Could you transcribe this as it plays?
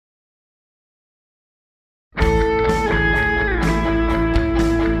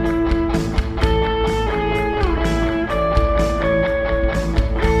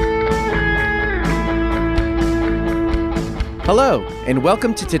Hello, and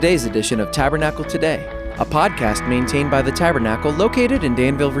welcome to today's edition of Tabernacle Today, a podcast maintained by the Tabernacle located in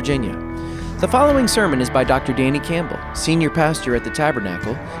Danville, Virginia. The following sermon is by Dr. Danny Campbell, Senior Pastor at the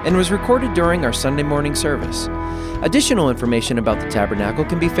Tabernacle, and was recorded during our Sunday morning service. Additional information about the Tabernacle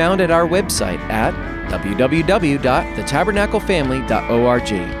can be found at our website at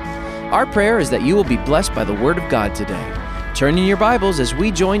www.thetabernaclefamily.org. Our prayer is that you will be blessed by the Word of God today. Turn in your Bibles as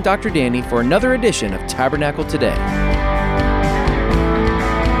we join Dr. Danny for another edition of Tabernacle Today.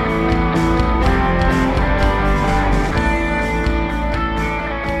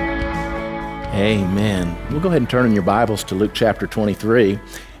 Amen. We'll go ahead and turn in your Bibles to Luke chapter 23.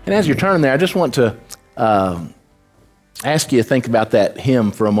 And as you're turning there, I just want to ask you to think about that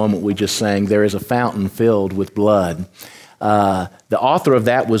hymn for a moment we just sang, There is a Fountain Filled with Blood. The author of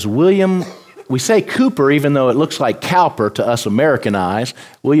that was William, we say Cooper, even though it looks like Cowper to us American eyes,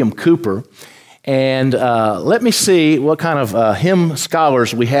 William Cooper. And let me see what kind of hymn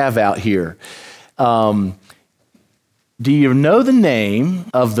scholars we have out here. Do you know the name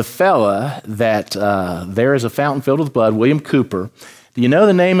of the fella that There is a Fountain Filled with Blood, William Cooper? Do you know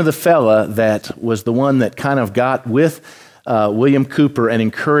the name of the fella that was the one that kind of got with William Cooper and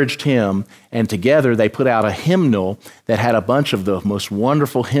encouraged him, and together they put out a hymnal that had a bunch of the most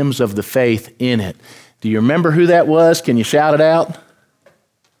wonderful hymns of the faith in it? Do you remember who that was? Can you shout it out?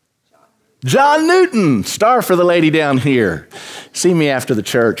 John Newton! Star for the lady down here. See me after the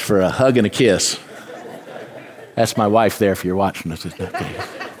church for a hug and a kiss. That's my wife there if you're watching this. Okay.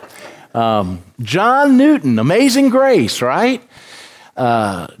 John Newton, Amazing Grace, right?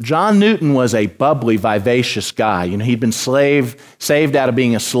 John Newton was a bubbly, vivacious guy. You know, he'd been saved out of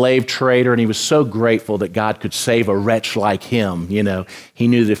being a slave trader, and he was so grateful that God could save a wretch like him. You know, he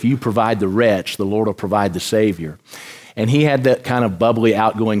knew that if you provide the wretch, the Lord will provide the Savior. And he had that kind of bubbly,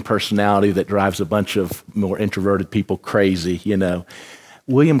 outgoing personality that drives a bunch of more introverted people crazy, you know.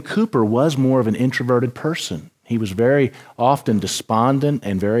 William Cooper was more of an introverted person. He was very often despondent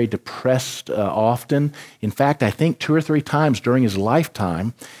and very depressed often. In fact, I think 2 or 3 times during his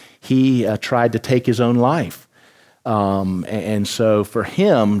lifetime, he tried to take his own life. And so for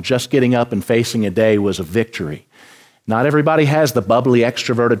him, just getting up and facing a day was a victory. Not everybody has the bubbly,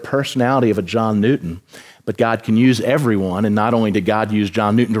 extroverted personality of a John Newton, but God can use everyone. And not only did God use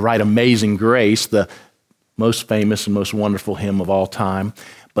John Newton to write Amazing Grace, the most famous and most wonderful hymn of all time,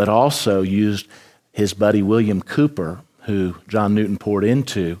 but also used his buddy William Cooper, who John Newton poured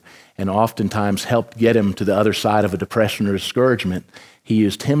into and oftentimes helped get him to the other side of a depression or discouragement. He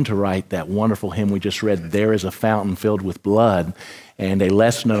used him to write that wonderful hymn we just read, There is a Fountain Filled with Blood, and a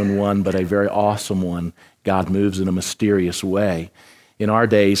less known one, but a very awesome one, God Moves in a Mysterious Way. In our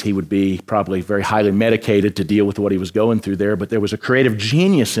days, he would be probably very highly medicated to deal with what he was going through there, but there was a creative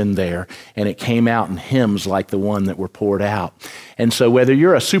genius in there, and it came out in hymns like the one that were poured out. And so whether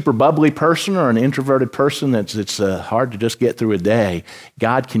you're a super bubbly person or an introverted person it's hard to just get through a day,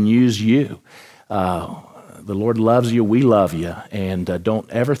 God can use you. The Lord loves you, we love you, and don't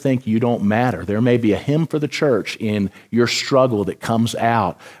ever think you don't matter. There may be a hymn for the church in your struggle that comes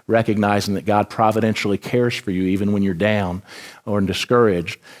out, recognizing that God providentially cares for you even when you're down or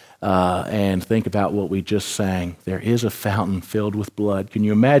discouraged. And think about what we just sang. There is a fountain filled with blood. Can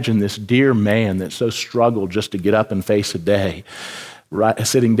you imagine this dear man that so struggled just to get up and face a day,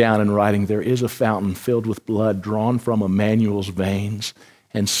 sitting down and writing, There is a fountain filled with blood drawn from Emmanuel's veins,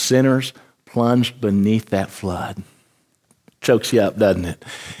 and sinners plunged beneath that flood. Chokes you up, doesn't it?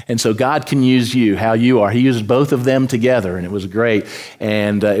 And so God can use you, how you are. He used both of them together, and it was great.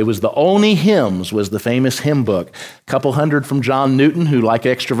 And it was the Only Hymns was the famous hymn book. A couple hundred from John Newton, who, like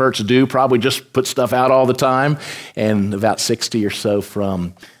extroverts do, probably just put stuff out all the time, and about 60 or so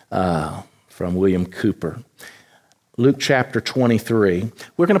from William Cooper. Luke chapter 23.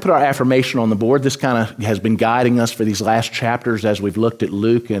 We're going to put our affirmation on the board. This kind of has been guiding us for these last chapters as we've looked at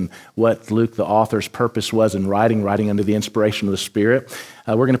Luke and what Luke, the author's purpose was in writing under the inspiration of the Spirit.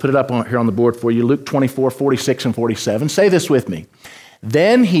 We're going to put it up here on the board for you. Luke 24, 46 and 47. Say this with me.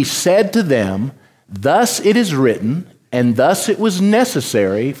 Then he said to them, Thus it is written, and thus it was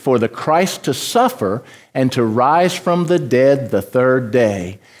necessary for the Christ to suffer and to rise from the dead the 3rd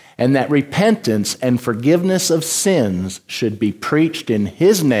day, and that repentance and forgiveness of sins should be preached in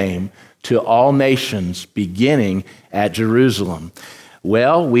his name to all nations, beginning at Jerusalem.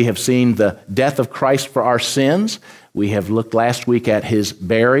 Well, we have seen the death of Christ for our sins. We have looked last week at his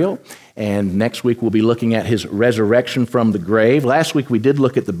burial, And next week we'll be looking at his resurrection from the grave. Last week we did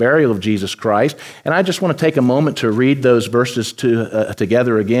look at the burial of Jesus Christ. And I just want to take a moment to read those verses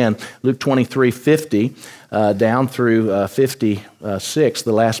together again. Luke 23:50 down through 56,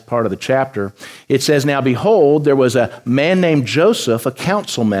 the last part of the chapter. It says, "Now behold, there was a man named Joseph, a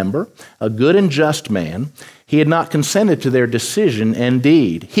council member, a good and just man. He had not consented to their decision and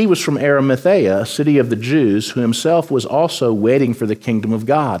deed. He was from Arimathea, a city of the Jews, who himself was also waiting for the kingdom of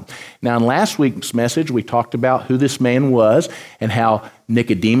God." Now, in last week's message, we talked about who this man was and how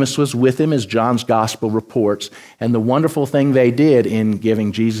Nicodemus was with him, as John's gospel reports, and the wonderful thing they did in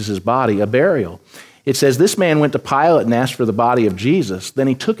giving Jesus' body a burial. It says, "This man went to Pilate and asked for the body of Jesus. Then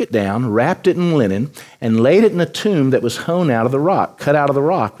he took it down, wrapped it in linen, and laid it in a tomb that was hewn out of the rock, cut out of the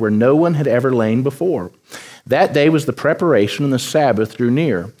rock, where no one had ever lain before. That day was the preparation, and the Sabbath drew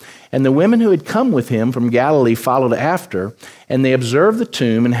near. And the women who had come with him from Galilee followed after, and they observed the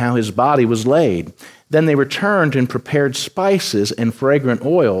tomb and how his body was laid. Then they returned and prepared spices and fragrant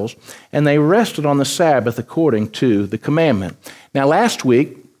oils, and they rested on the Sabbath according to the commandment." Now, last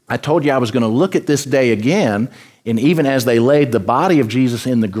week, I told you I was going to look at this day again, and even as they laid the body of Jesus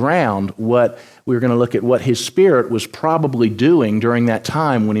in the ground, we were going to look at what his spirit was probably doing during that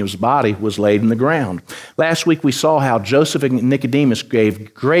time when his body was laid in the ground. Last week we saw how Joseph and Nicodemus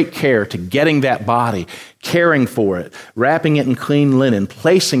gave great care to getting that body, caring for it, wrapping it in clean linen,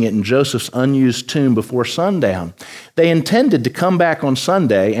 placing it in Joseph's unused tomb before sundown. They intended to come back on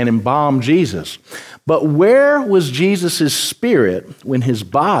Sunday and embalm Jesus. But where was Jesus' spirit when his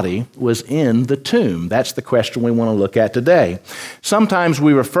body was in the tomb? That's the question we want to look at today. Sometimes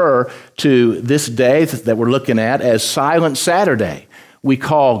we refer to this day that we're looking at as Silent Saturday. We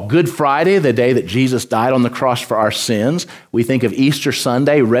call Good Friday the day that Jesus died on the cross for our sins. We think of Easter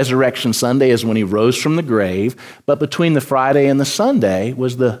Sunday, Resurrection Sunday, as when he rose from the grave. But between the Friday and the Sunday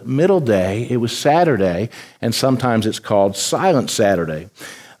was the middle day. It was Saturday, and sometimes it's called Silent Saturday.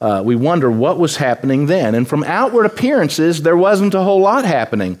 We wonder what was happening then. And from outward appearances, there wasn't a whole lot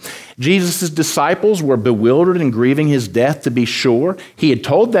happening. Jesus' disciples were bewildered and grieving his death, to be sure. He had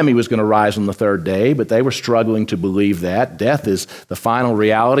told them he was going to rise on the third day, but they were struggling to believe that. Death is the final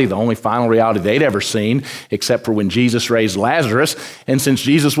reality, the only final reality they'd ever seen, except for when Jesus raised Lazarus. And since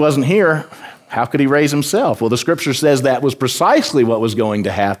Jesus wasn't here, how could he raise himself? Well, the scripture says that was precisely what was going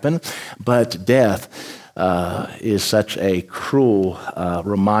to happen, but death is such a cruel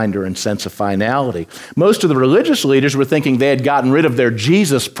reminder and sense of finality. Most of the religious leaders were thinking they had gotten rid of their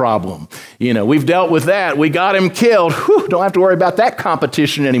Jesus problem. You know, we've dealt with that. We got him killed. Whew, don't have to worry about that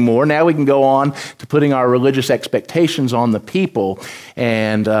competition anymore. Now we can go on to putting our religious expectations on the people,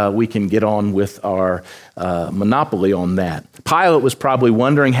 and we can get on with our monopoly on that. Pilate was probably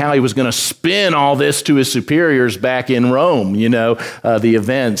wondering how he was going to spin all this to his superiors back in Rome, the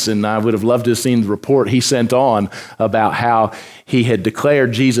events. And I would have loved to have seen the report he sent on about how he had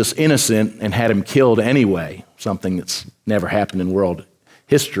declared Jesus innocent and had him killed anyway, something that's never happened in world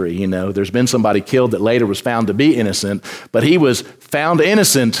history. There's been somebody killed that later was found to be innocent, but he was found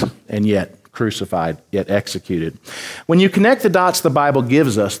innocent and yet crucified, yet executed. When you connect the dots the Bible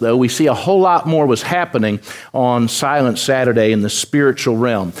gives us, though, we see a whole lot more was happening on Silent Saturday in the spiritual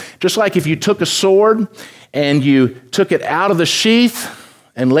realm. Just like if you took a sword and you took it out of the sheath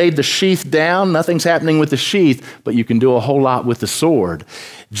and laid the sheath down, nothing's happening with the sheath, but you can do a whole lot with the sword.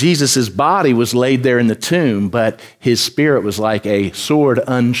 Jesus' body was laid there in the tomb, but his spirit was like a sword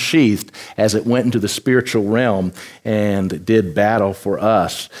unsheathed as it went into the spiritual realm and did battle for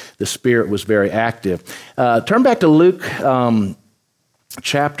us. The spirit was very active. Turn back to Luke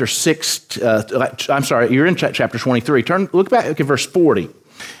chapter 6. You're in chapter 23. Look back at verse 40.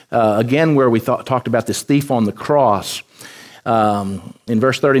 Again, where we talked about this thief on the cross. In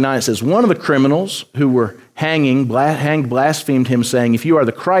verse 39, it says, "One of the criminals who were hanged blasphemed him, saying, 'If you are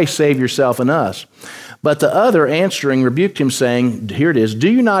the Christ, save yourself and us.' But the other, answering, rebuked him, saying," here it is, "Do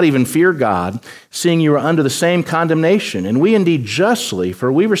you not even fear God, seeing you are under the same condemnation? And we indeed justly,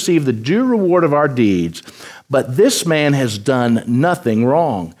 for we receive the due reward of our deeds. But this man has done nothing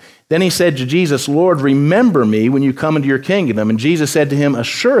wrong." Then he said to Jesus, "Lord, remember me when you come into your kingdom." And Jesus said to him,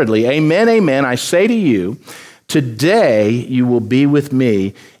 "Assuredly, amen, amen, I say to you, today you will be with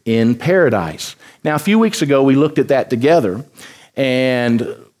me in paradise." Now, a few weeks ago, we looked at that together, and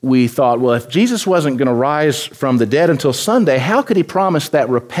we thought, well, if Jesus wasn't going to rise from the dead until Sunday, how could he promise that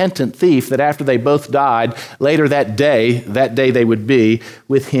repentant thief that after they both died, later that day they would be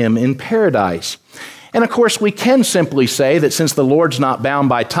with him in paradise? And of course, we can simply say that since the Lord's not bound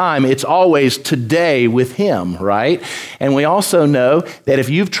by time, it's always today with him, right? And we also know that if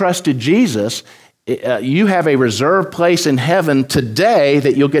you've trusted Jesus, You have a reserved place in heaven today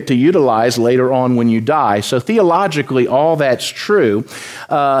that you'll get to utilize later on when you die. So theologically, all that's true,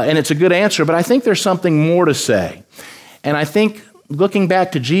 and it's a good answer, but I think there's something more to say. And I think looking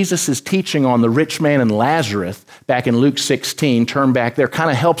back to Jesus' teaching on the rich man and Lazarus back in Luke 16, turn back there,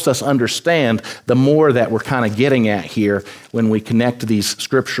 kind of helps us understand the more that we're kind of getting at here when we connect these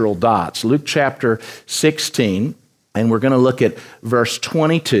scriptural dots. Luke chapter 16, and we're going to look at verse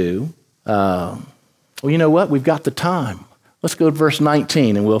 22. Well, you know what? We've got the time. Let's go to verse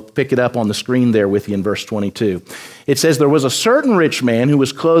 19, and we'll pick it up on the screen there with you in verse 22. It says, "There was a certain rich man who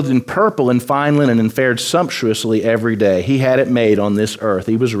was clothed in purple and fine linen and fared sumptuously every day. He had it made on this earth.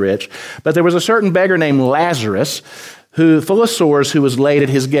 He was rich. But there was a certain beggar named Lazarus, who, full of sores, who was laid at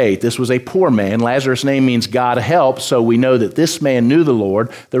his gate." This was a poor man. Lazarus' name means God helps, so we know that this man knew the Lord.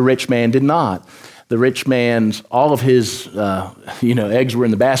 The rich man did not. The rich man's, all of his, eggs were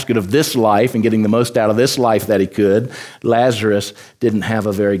in the basket of this life and getting the most out of this life that he could. Lazarus didn't have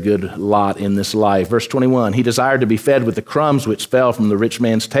a very good lot in this life. Verse 21, "He desired to be fed with the crumbs which fell from the rich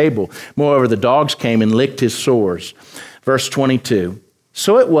man's table. Moreover, the dogs came and licked his sores." Verse 22,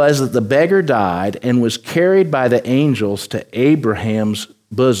 "So it was that the beggar died and was carried by the angels to Abraham's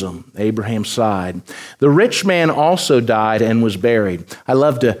bosom," Abraham's side. "The rich man also died and was buried." I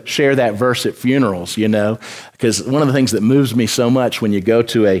love to share that verse at funerals, because one of the things that moves me so much when you go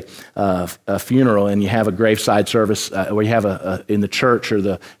to a funeral and you have a graveside service, or you have in the church or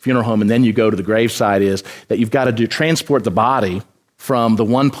the funeral home, and then you go to the graveside, is that you've got to transport the body from the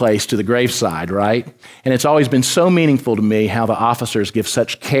one place to the graveside, right? And it's always been so meaningful to me how the officers give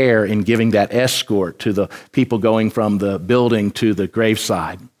such care in giving that escort to the people going from the building to the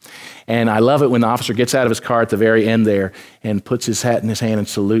graveside. And I love it when the officer gets out of his car at the very end there and puts his hat in his hand and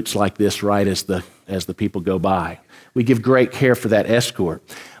salutes like this right as the people go by. We give great care for that escort.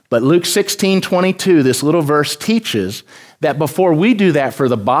 But Luke 16:22, this little verse teaches that before we do that for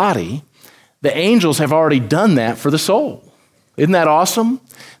the body, the angels have already done that for the soul. Isn't that awesome?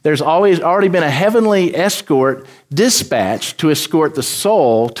 There's already been a heavenly escort dispatched to escort the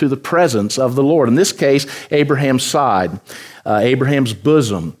soul to the presence of the Lord. In this case, Abraham's side, Abraham's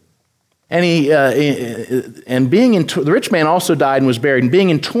bosom. And the rich man also died and was buried. And being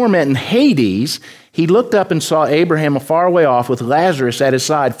in torment in Hades, he looked up and saw Abraham afar away off with Lazarus at his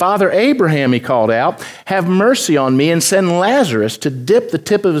side. "Father Abraham," he called out, "have mercy on me and send Lazarus to dip the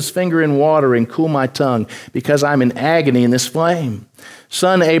tip of his finger in water and cool my tongue, because I'm in agony in this flame."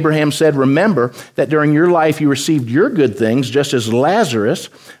 "Son," Abraham said, "remember that during your life you received your good things, just as Lazarus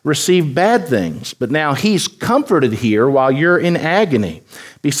received bad things. But now he's comforted here while you're in agony.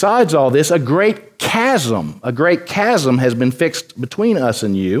 Besides all this, a great chasm has been fixed between us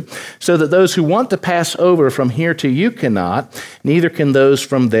and you, so that those who want to pass over from here to you cannot, neither can those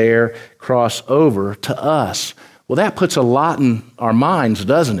from there cross over to us." Well, that puts a lot in our minds,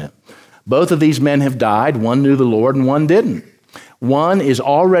 doesn't it? Both of these men have died. One knew the Lord and one didn't. One is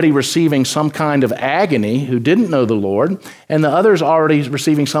already receiving some kind of agony, who didn't know the Lord, and the other is already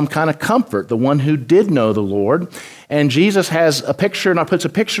receiving some kind of comfort, the one who did know the Lord. And Jesus has a picture, and puts a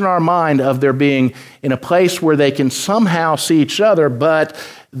picture in our mind of their being in a place where they can somehow see each other, but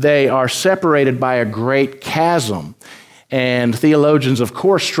they are separated by a great chasm. And theologians, of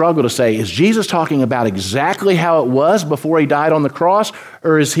course, struggle to say, is Jesus talking about exactly how it was before he died on the cross,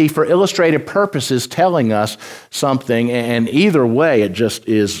 or is he, for illustrative purposes, telling us something? And either way, it just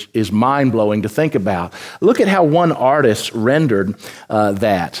is mind-blowing to think about. Look at how one artist rendered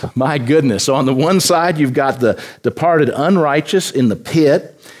that. My goodness. So on the one side, you've got the departed unrighteous in the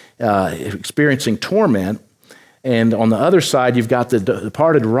pit, experiencing torment. And on the other side, you've got the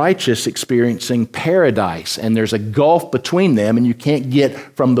departed righteous experiencing paradise. And there's a gulf between them, and you can't get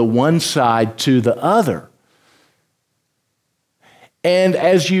from the one side to the other. And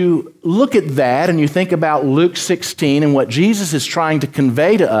as you look at that and you think about Luke 16 and what Jesus is trying to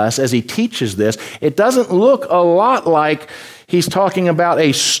convey to us as he teaches this, it doesn't look a lot like he's talking about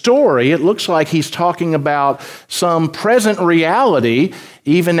a story. It looks like he's talking about some present reality,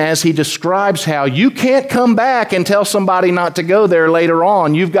 even as he describes how you can't come back and tell somebody not to go there later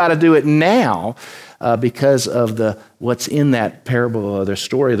on. You've got to do it now because of what's in that parable or the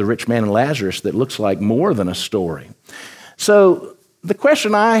story of the rich man and Lazarus that looks like more than a story. So the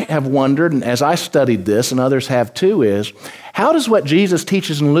question I have wondered, and as I studied this, and others have too, is how does what Jesus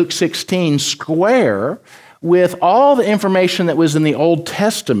teaches in Luke 16 square with all the information that was in the Old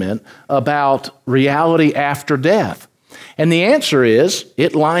Testament about reality after death? And the answer is,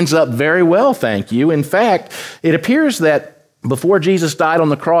 it lines up very well, thank you. In fact, it appears that before Jesus died on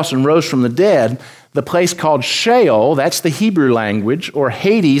the cross and rose from the dead, the place called Sheol, that's the Hebrew language, or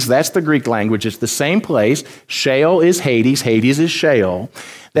Hades, that's the Greek language. It's the same place. Sheol is Hades. Hades is Sheol.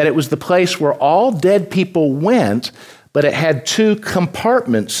 That it was the place where all dead people went, but it had two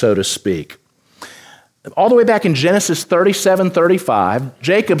compartments, so to speak. All the way back in Genesis 37:35,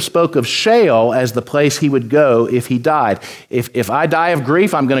 Jacob spoke of Sheol as the place he would go if he died. If I die of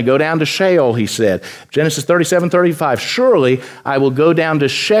grief, I'm going to go down to Sheol, he said. Genesis 37:35, surely I will go down to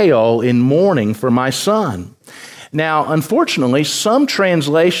Sheol in mourning for my son. Now, unfortunately, some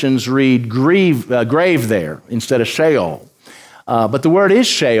translations read grave there instead of Sheol. But the word is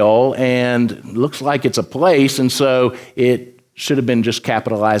Sheol, and looks like it's a place, and so it should have been just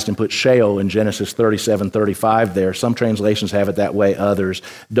capitalized and put Sheol in Genesis 37:35 there. Some translations have it that way, others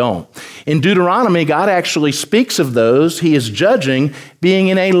don't. In Deuteronomy, God actually speaks of those he is judging being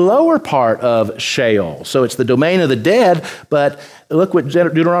in a lower part of Sheol. So it's the domain of the dead, but look what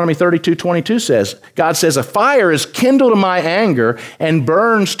Deuteronomy 32:22 says. God says, a fire is kindled in my anger and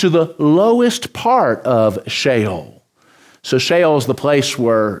burns to the lowest part of Sheol. So Sheol is the place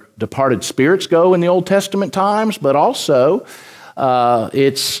where departed spirits go in the Old Testament times, but also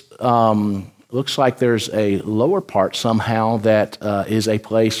looks like there's a lower part somehow that is a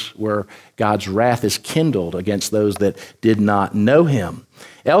place where God's wrath is kindled against those that did not know him.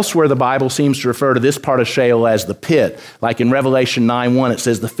 Elsewhere, the Bible seems to refer to this part of Sheol as the pit. Like in Revelation 9:1, it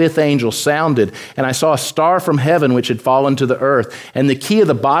says, the fifth angel sounded, and I saw a star from heaven which had fallen to the earth, and the key of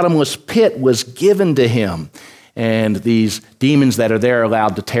the bottomless pit was given to him. And these demons that are there are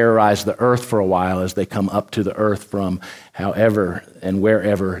allowed to terrorize the earth for a while as they come up to the earth from however and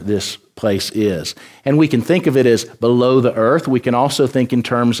wherever this place is. And we can think of it as below the earth. We can also think in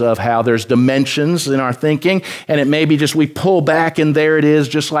terms of how there's dimensions in our thinking, and it may be just we pull back and there it is,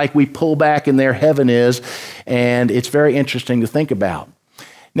 just like we pull back and there heaven is. And it's very interesting to think about.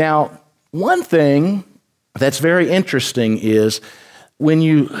 Now, one thing that's very interesting is when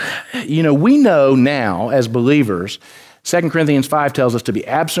we know now as believers, 2 Corinthians 5 tells us to be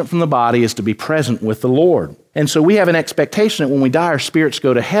absent from the body is to be present with the Lord. And so we have an expectation that when we die, our spirits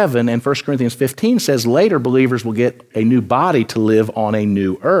go to heaven, and 1 Corinthians 15 says later believers will get a new body to live on a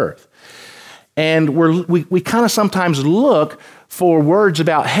new earth. And we kind of sometimes look for words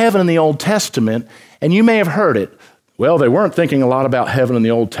about heaven in the Old Testament, and you may have heard it. Well, they weren't thinking a lot about heaven in the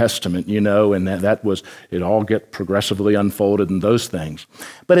Old Testament, and that was, it all get progressively unfolded and those things.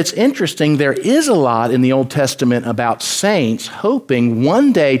 But it's interesting, there is a lot in the Old Testament about saints hoping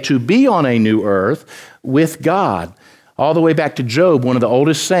one day to be on a new earth with God. All the way back to Job, one of the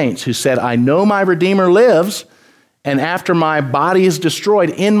oldest saints, who said, I know my Redeemer lives, and after my body is destroyed,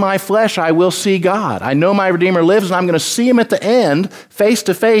 in my flesh I will see God. I know my Redeemer lives, and I'm going to see him at the end, face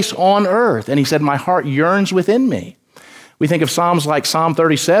to face on earth. And he said, my heart yearns within me. We think of Psalms like Psalm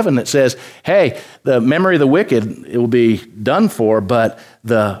 37 that says, hey, the memory of the wicked, it will be done for, but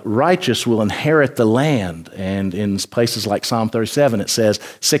the righteous will inherit the land. And in places like Psalm 37, it says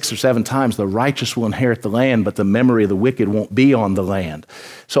 6 or 7 times, the righteous will inherit the land, but the memory of the wicked won't be on the land.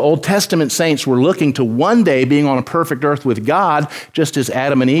 So Old Testament saints were looking to one day being on a perfect earth with God, just as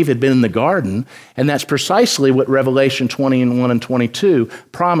Adam and Eve had been in the garden. And that's precisely what Revelation 21 and 22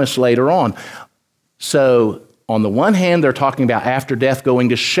 promise later on. So on the one hand, they're talking about after death going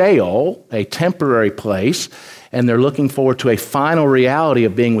to Sheol, a temporary place, and they're looking forward to a final reality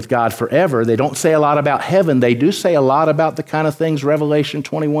of being with God forever. They don't say a lot about heaven. They do say a lot about the kind of things Revelation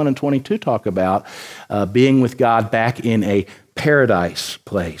 21 and 22 talk about, being with God back in a paradise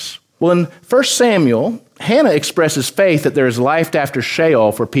place. Well, in 1 Samuel, Hannah expresses faith that there is life after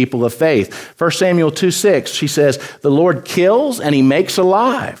Sheol for people of faith. 1 Samuel 2:6, she says, the Lord kills and he makes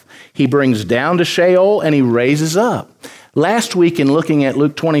alive. He brings down to Sheol and he raises up. Last week in looking at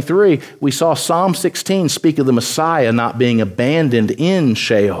Luke 23, we saw Psalm 16 speak of the Messiah not being abandoned in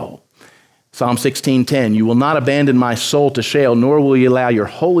Sheol. Psalm 16:10, you will not abandon my soul to Sheol, nor will you allow your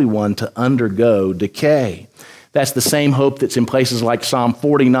Holy One to undergo decay. That's the same hope that's in places like Psalm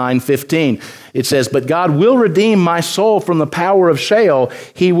 49:15. It says, but God will redeem my soul from the power of Sheol.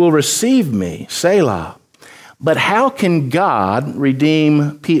 He will receive me, Selah. But how can God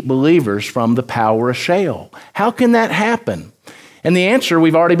redeem believers from the power of Sheol? How can that happen? And the answer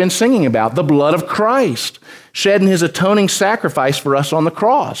we've already been singing about, the blood of Christ, shed in his atoning sacrifice for us on the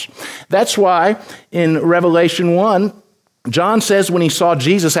cross. That's why in Revelation 1, John says when he saw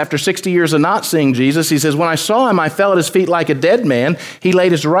Jesus after 60 years of not seeing Jesus, he says, when I saw him, I fell at his feet like a dead man. He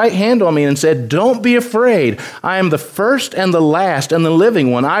laid his right hand on me and said, don't be afraid. I am the first and the last and the living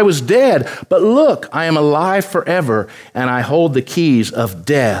one. I was dead, but look, I am alive forever, and I hold the keys of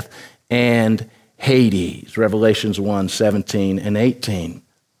death and Hades, Revelations 1, 17 and 18.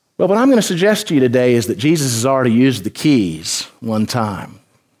 Well, what I'm going to suggest to you today is that Jesus has already used the keys one time.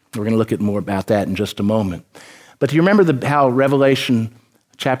 We're going to look at more about that in just a moment. But do you remember how Revelation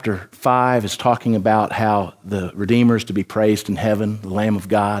chapter 5 is talking about how the Redeemer is to be praised in heaven, the Lamb of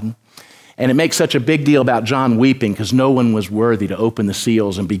God? And it makes such a big deal about John weeping because no one was worthy to open the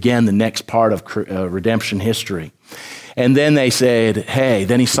seals and begin the next part of redemption history. And then they said, hey,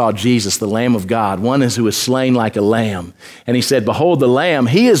 then he saw Jesus, the Lamb of God, one who was slain like a lamb. And he said, behold the Lamb,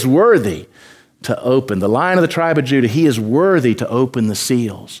 he is worthy to open. The Lion of the tribe of Judah, he is worthy to open the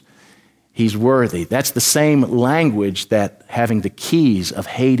seals. He's worthy. That's the same language that having the keys of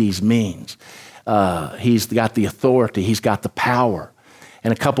Hades means. He's got the authority. He's got the power.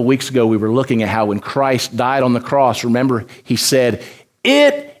 And a couple weeks ago, we were looking at how when Christ died on the cross, remember, he said,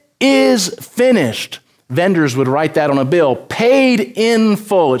 it is finished. Vendors would write that on a bill, paid in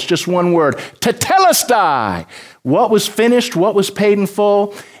full. It's just one word, tetelestai. What was finished? What was paid in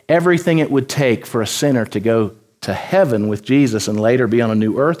full? Everything it would take for a sinner to go to heaven with Jesus and later be on a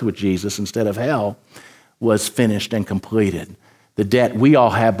new earth with Jesus instead of hell was finished and completed. The debt we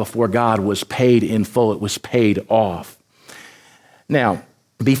all have before God was paid in full. It was paid off. Now,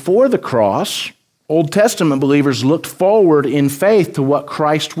 before the cross, Old Testament believers looked forward in faith to what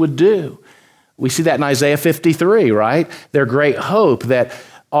Christ would do. We see that in Isaiah 53, right? Their great hope that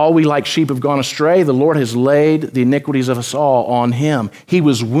all we like sheep have gone astray, the Lord has laid the iniquities of us all on him. He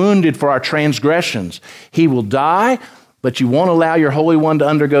was wounded for our transgressions. He will die, but you won't allow your Holy One to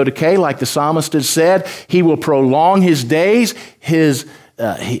undergo decay, like the psalmist has said. He will prolong his days.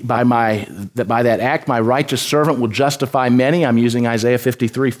 By that act, my righteous servant will justify many. I'm using Isaiah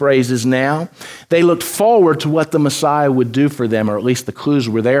 53 phrases now. They looked forward to what the Messiah would do for them, or at least the clues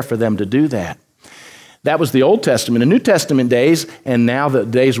were there for them to do that. That was the Old Testament. In New Testament days, and now the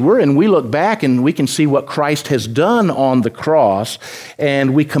days we're in, we look back and we can see what Christ has done on the cross,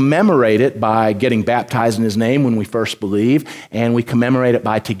 and we commemorate it by getting baptized in his name when we first believe, and we commemorate it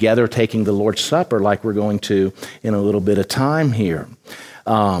by together taking the Lord's Supper like we're going to in a little bit of time here.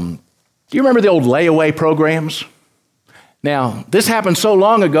 Do you remember the old layaway programs? Now, this happened so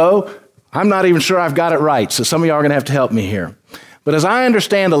long ago, I'm not even sure I've got it right, so some of y'all are going to have to help me here. But as I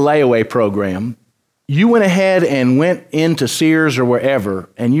understand a layaway program, you went ahead and went into Sears or wherever,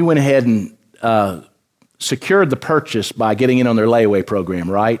 and you went ahead and secured the purchase by getting in on their layaway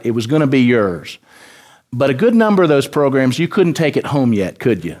program, right? It was going to be yours. But a good number of those programs, you couldn't take it home yet,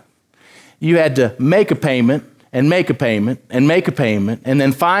 could you? You had to make a payment, and make a payment, and make a payment, and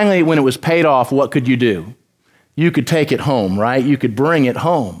then finally, when it was paid off, what could you do? You could take it home, right? You could bring it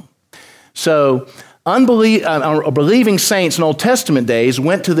home. So believing saints in Old Testament days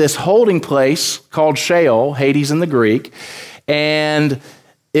went to this holding place called Sheol, Hades in the Greek, and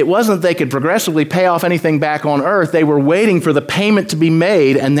it wasn't that they could progressively pay off anything back on earth. They were waiting for the payment to be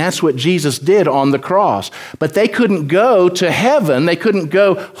made, and that's what Jesus did on the cross. But they couldn't go to heaven. They couldn't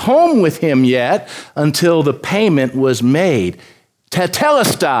go home with him yet until the payment was made.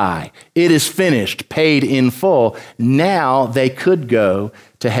 Tetelestai, it is finished, paid in full. Now they could go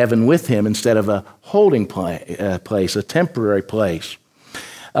to heaven with him instead of a holding place, a temporary place.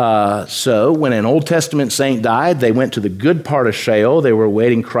 So when an Old Testament saint died, they went to the good part of Sheol. They were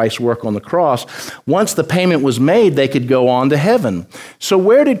awaiting Christ's work on the cross. Once the payment was made, they could go on to heaven. So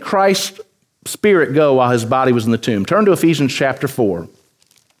where did Christ's spirit go while his body was in the tomb? Turn to Ephesians chapter 4.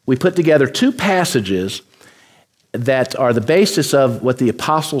 We put together two passages that are the basis of what the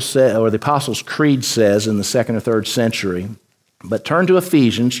Apostles said, or the Apostles' Creed says in the 2nd or 3rd century. But turn to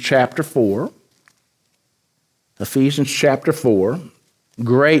Ephesians chapter 4. Ephesians chapter 4.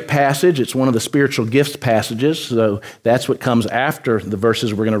 Great passage. It's one of the spiritual gifts passages, so that's what comes after the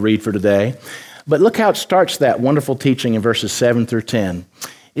verses we're going to read for today. But look how it starts that wonderful teaching in verses 7 through 10.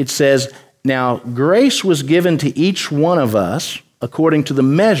 It says, "Now grace was given to each one of us according to the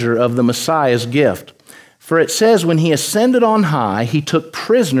measure of the Messiah's gift. For it says, when he ascended on high, he took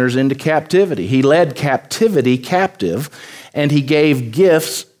prisoners into captivity. He led captivity captive, and he gave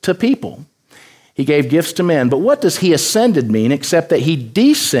gifts to people." He gave gifts to men. But what does he ascended mean except that he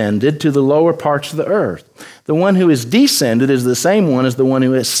descended to the lower parts of the earth? The one who is descended is the same one as the one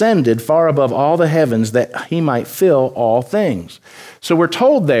who ascended far above all the heavens that he might fill all things. So we're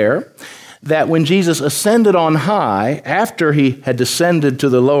told there that when Jesus ascended on high, after he had descended to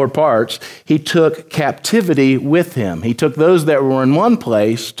the lower parts, he took captivity with him. He took those that were in one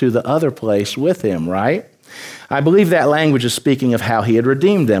place to the other place with him, right? I believe that language is speaking of how he had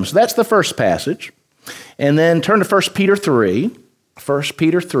redeemed them. So that's the first passage. And then turn to 1 Peter 3. 1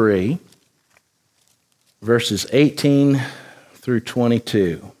 Peter 3, verses 18 through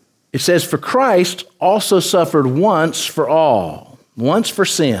 22. It says, for Christ also suffered once for all, once for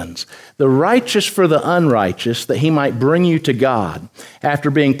sins, the righteous for the unrighteous, that he might bring you to God, after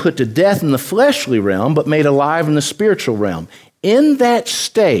being put to death in the fleshly realm, but made alive in the spiritual realm. In that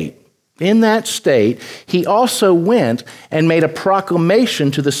state, he also went and made a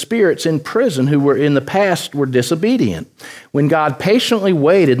proclamation to the spirits in prison who were in the past were disobedient, when God patiently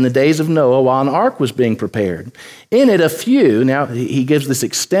waited in the days of Noah while an ark was being prepared. In it a few, now he gives this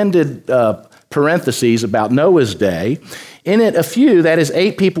extended parentheses about Noah's day. In it a few, that is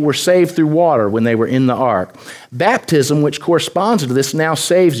 8 people, were saved through water when they were in the ark. Baptism, which corresponds to this, now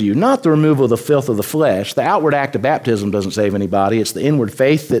saves you, not the removal of the filth of the flesh. The outward act of baptism doesn't save anybody. It's the inward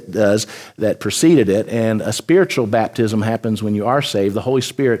faith that does, that preceded it. And a spiritual baptism happens when you are saved. The Holy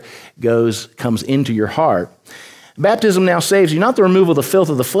Spirit comes into your heart. Baptism now saves you, not the removal of the filth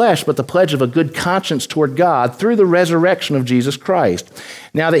of the flesh, but the pledge of a good conscience toward God through the resurrection of Jesus Christ.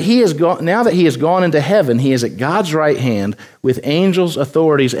 Now that he has gone into heaven, he is at God's right hand with angels,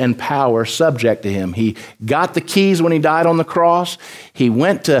 authorities, and power subject to him. He got the keys when he died on the cross. He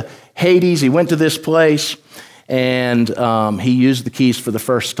went to Hades. He went to this place, and he used the keys for the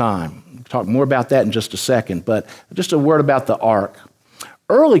first time. We'll talk more about that in just a second, but just a word about the ark.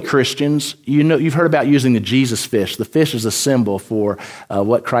 Early Christians, you've heard about using the Jesus fish. The fish is a symbol for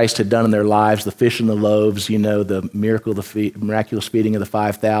what Christ had done in their lives, the fish and the loaves, the miraculous feeding of the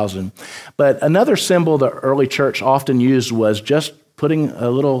 5,000. But another symbol the early church often used was just putting a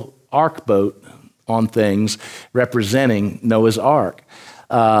little ark boat on things representing Noah's ark.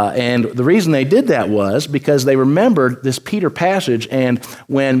 And the reason they did that was because they remembered this Peter passage, and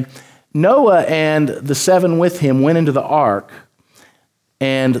when Noah and the 7 with him went into the ark,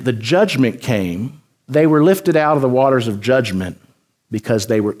 and the judgment came, they were lifted out of the waters of judgment because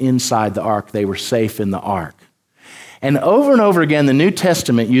they were inside the ark. They were safe in the ark. And over again, the New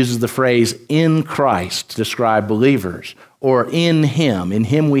Testament uses the phrase in Christ to describe believers, or in him. In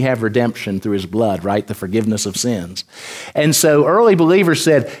him we have redemption through his blood, right? The forgiveness of sins. And so early believers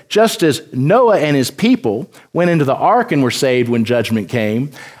said, just as Noah and his people went into the ark and were saved when judgment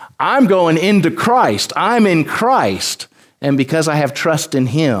came, I'm going into Christ. I'm in Christ. And because I have trust in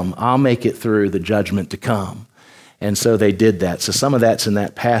him, I'll make it through the judgment to come. And so they did that. So some of that's in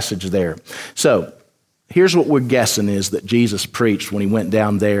that passage there. So here's what we're guessing is that Jesus preached when he went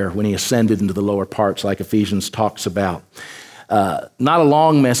down there, when he ascended into the lower parts, like Ephesians talks about. Not a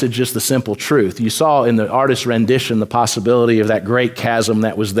long message, just the simple truth. You saw in the artist's rendition the possibility of that great chasm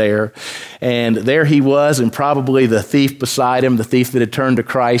that was there. And there he was, and probably the thief beside him, the thief that had turned to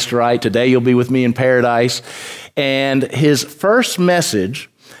Christ, right? Today you'll be with me in paradise. And his first message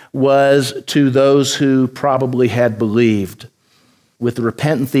was to those who probably had believed. With the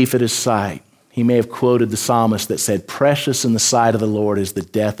repentant thief at his side, he may have quoted the psalmist that said, "Precious in the sight of the Lord is the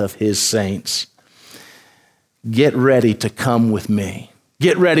death of his saints." Get ready to come with me.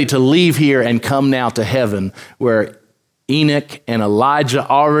 Get ready to leave here and come now to heaven, where Enoch and Elijah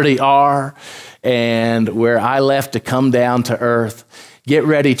already are, and where I left to come down to earth. Get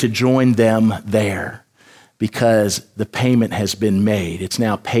ready to join them there, because the payment has been made. It's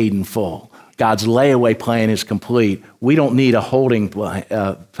now paid in full. God's layaway plan is complete. We don't need a holding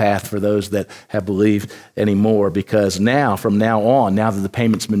path for those that have believed anymore, because now, from now on, now that the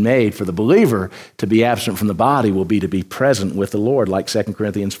payment's been made, for the believer to be absent from the body will be to be present with the Lord, like 2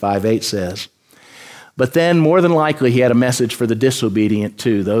 Corinthians 5:8 says. But then, more than likely, he had a message for the disobedient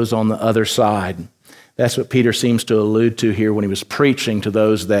too, those on the other side. That's what Peter seems to allude to here when he was preaching to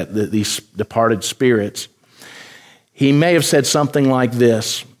those these departed spirits. He may have said something like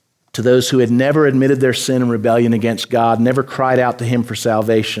this: to those who had never admitted their sin and rebellion against God, never cried out to him for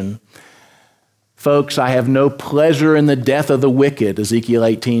salvation. Folks, I have no pleasure in the death of the wicked. Ezekiel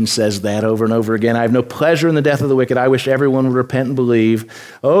 18 says that over and over again. I have no pleasure in the death of the wicked. I wish everyone would repent and believe.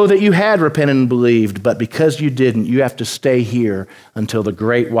 Oh, that you had repented and believed, but because you didn't, you have to stay here until the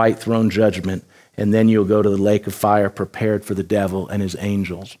great white throne judgment, and then you'll go to the lake of fire prepared for the devil and his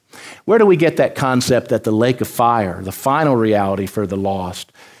angels. Where do we get that concept that the lake of fire, the final reality for the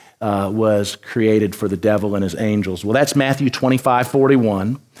lost, was created for the devil and his angels? Well, that's Matthew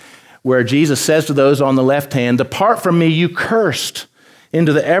 25:41, where Jesus says to those on the left hand, "Depart from me, you cursed,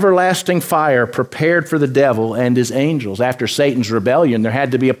 into the everlasting fire prepared for the devil and his angels." After Satan's rebellion, there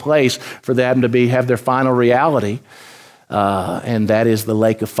had to be a place for them to have their final reality, and that is the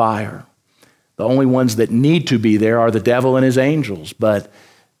lake of fire. The only ones that need to be there are the devil and his angels, but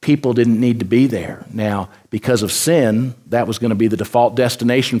people didn't need to be there. Now, because of sin, that was going to be the default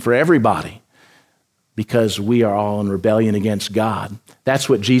destination for everybody, because we are all in rebellion against God. That's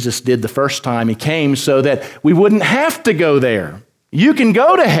what Jesus did the first time he came, so that we wouldn't have to go there. You can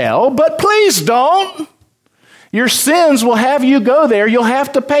go to hell, but please don't. Your sins will have you go there. You'll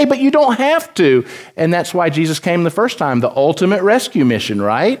have to pay, but you don't have to. And that's why Jesus came the first time, the ultimate rescue mission,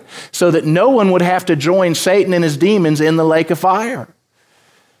 right? So that no one would have to join Satan and his demons in the lake of fire.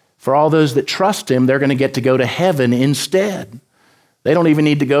 For all those that trust him, they're going to get to go to heaven instead. They don't even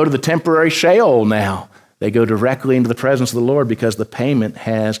need to go to the temporary Sheol now. They go directly into the presence of the Lord because the payment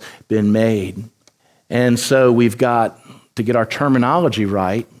has been made. And so we've got to get our terminology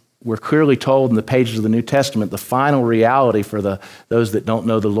right. We're clearly told in the pages of the New Testament the final reality for those that don't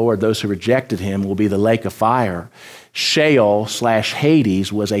know the Lord, those who rejected him, will be the lake of fire.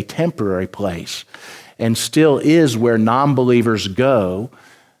 Sheol/Hades was a temporary place and still is where non-believers go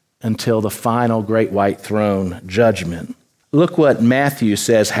until the final great white throne judgment. Look what Matthew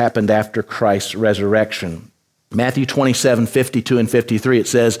says happened after Christ's resurrection. Matthew 27, 52 and 53, it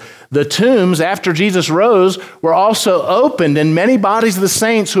says, "The tombs after Jesus rose were also opened, and many bodies of the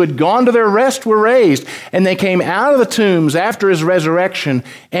saints who had gone to their rest were raised. And they came out of the tombs after his resurrection,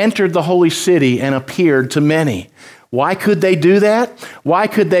 entered the holy city, and appeared to many." Why could they do that? Why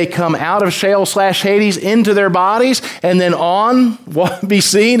could they come out of Sheol/Hades into their bodies and then on, be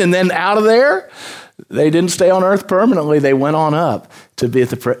seen, and then out of there? They didn't stay on earth permanently. They went on up to be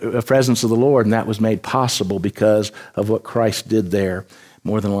at the presence of the Lord, and that was made possible because of what Christ did there,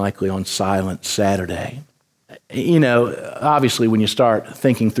 more than likely on Silent Saturday. You know, obviously when you start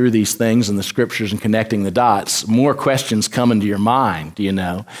thinking through these things in the scriptures and connecting the dots, more questions come into your mind, you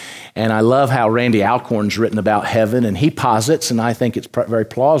know. And I love how Randy Alcorn's written about heaven, and he posits, and I think it's very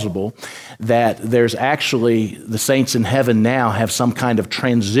plausible, that there's actually, the saints in heaven now have some kind of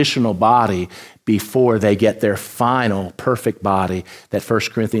transitional body before they get their final perfect body that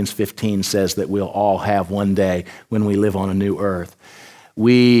 1 Corinthians 15 says that we'll all have one day when we live on a new earth.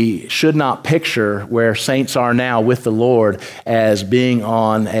 We should not picture where saints are now with the Lord as being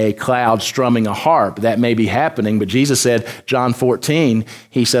on a cloud strumming a harp. That may be happening, but Jesus said, John 14,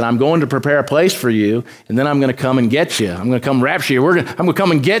 he said, "I'm going to prepare a place for you, and then I'm going to come and get you. I'm going to come rapture you. I'm going to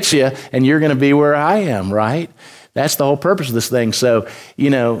come and get you, and you're going to be where I am," right? That's the whole purpose of this thing. So, you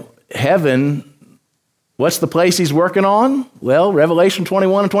know, heaven, what's the place he's working on? Well, Revelation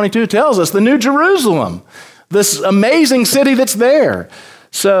 21 and 22 tells us the New Jerusalem, this amazing city that's there.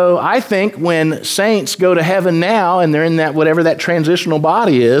 So I think when saints go to heaven now and they're in that, whatever that transitional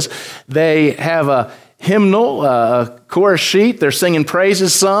body is, they have a hymnal, a chorus sheet, they're singing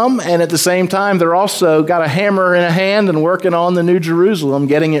praises some, and at the same time they're also got a hammer in a hand and working on the New Jerusalem,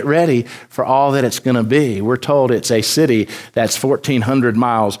 getting it ready for all that it's going to be. We're told it's a city that's 1,400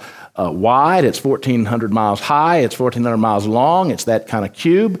 miles wide, it's 1,400 miles high, it's 1,400 miles long, it's that kind of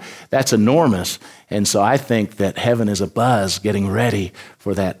cube. That's enormous. And so I think that heaven is abuzz getting ready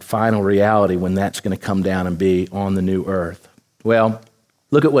for that final reality when that's going to come down and be on the new earth. Well,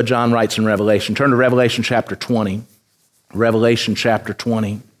 look at what John writes in Revelation. Turn to Revelation chapter 20. Revelation chapter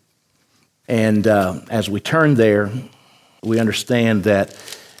 20. And as we turn there, we understand that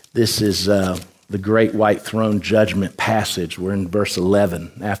this is the great white throne judgment passage. We're in verse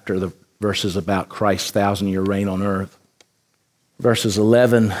 11, after the verses about Christ's 1,000-year reign on earth. Verses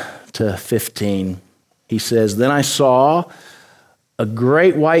 11 to 15, he says, "Then I saw a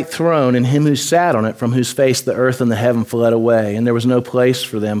great white throne and him who sat on it, from whose face the earth and the heaven fled away, and there was no place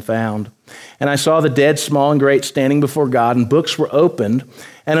for them found. And I saw the dead, small and great, standing before God, and books were opened,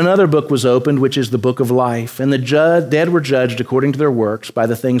 and another book was opened, which is the book of life. And the dead were judged according to their works by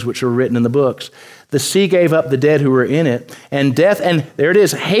the things which were written in the books. The sea gave up the dead who were in it, and death, and there it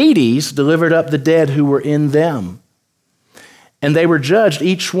is, Hades delivered up the dead who were in them. And they were judged,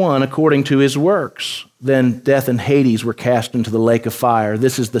 each one according to his works. Then death and Hades were cast into the lake of fire.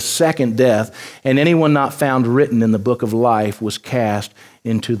 This is the second death, and anyone not found written in the book of life was cast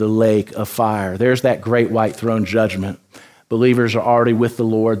into the lake of fire." There's that great white throne judgment. Believers are already with the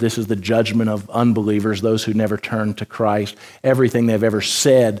Lord. This is the judgment of unbelievers, those who never turned to Christ. Everything they've ever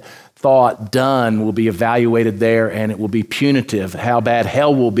said, thought, done will be evaluated there, and it will be punitive. How bad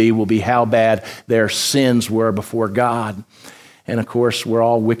hell will be how bad their sins were before God. And of course, we're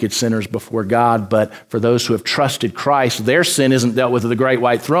all wicked sinners before God, but for those who have trusted Christ, their sin isn't dealt with at the great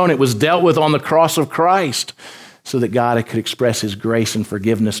white throne. It was dealt with on the cross of Christ so that God could express his grace and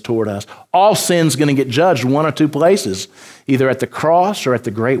forgiveness toward us. All sin's going to get judged one or two places, either at the cross or at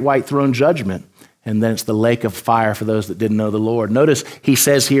the great white throne judgment. And then it's the lake of fire for those that didn't know the Lord. Notice he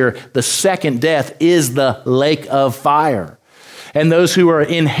says here, the second death is the lake of fire. And those who are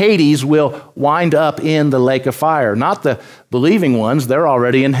in Hades will wind up in the lake of fire. Not the believing ones, they're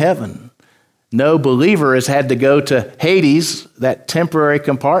already in heaven. No believer has had to go to Hades, that temporary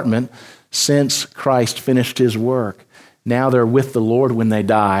compartment, since Christ finished his work. Now they're with the Lord when they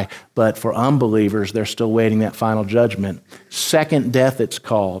die, but for unbelievers, they're still waiting that final judgment. Second death, it's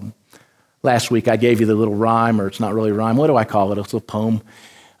called. Last week I gave you the little rhyme, or it's not really a rhyme. What do I call it? It's a little poem.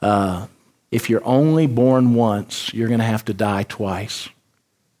 If you're only born once, you're going to have to die twice.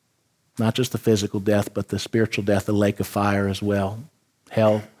 Not just the physical death, but the spiritual death, the lake of fire as well.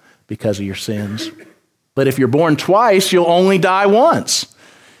 Hell, because of your sins. But if you're born twice, you'll only die once.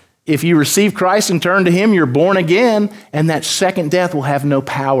 If you receive Christ and turn to Him, you're born again, and that second death will have no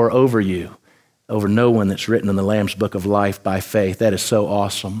power over you, over no one that's written in the Lamb's Book of Life by faith. That is so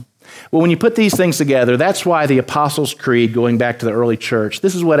awesome. Well, when you put these things together, that's why the Apostles' Creed, going back to the early church,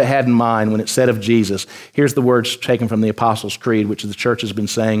 this is what it had in mind when it said of Jesus. Here's the words taken from the Apostles' Creed, which the church has been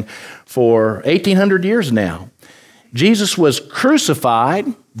saying for 1,800 years now. Jesus was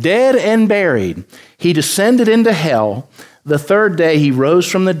crucified, dead, and buried. He descended into hell. The third day he rose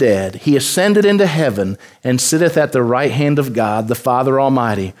from the dead. He ascended into heaven and sitteth at the right hand of God, the Father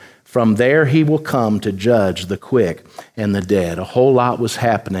Almighty. From there he will come to judge the quick and the dead. A whole lot was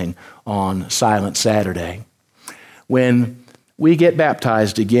happening on Silent Saturday. When we get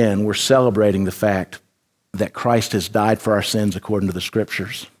baptized again, we're celebrating the fact that Christ has died for our sins according to the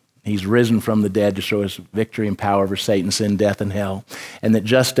Scriptures. He's risen from the dead to show us victory and power over Satan, sin, death, and hell. And that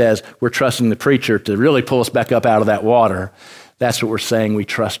just as we're trusting the preacher to really pull us back up out of that water, that's what we're saying we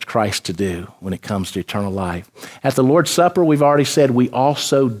trust Christ to do when it comes to eternal life. At the Lord's Supper, we've already said we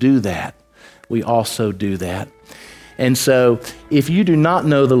also do that. We also do that. And so if you do not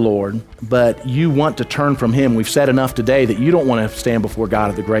know the Lord, but you want to turn from Him, we've said enough today that you don't want to stand before God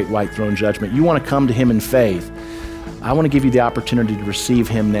at the great white throne judgment. You want to come to Him in faith. I want to give you the opportunity to receive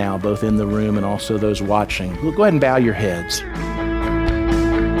Him now, both in the room and also those watching. Go ahead and bow your heads.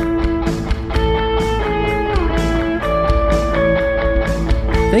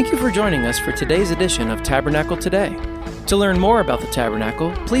 Thank you for joining us for today's edition of Tabernacle Today. To learn more about the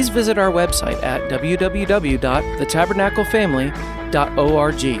Tabernacle, please visit our website at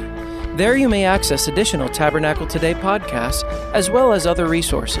www.thetabernaclefamily.org. There you may access additional Tabernacle Today podcasts as well as other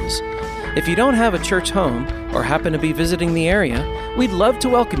resources. If you don't have a church home or happen to be visiting the area, we'd love to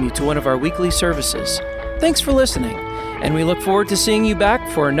welcome you to one of our weekly services. Thanks for listening, and we look forward to seeing you back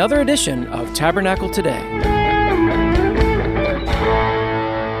for another edition of Tabernacle Today.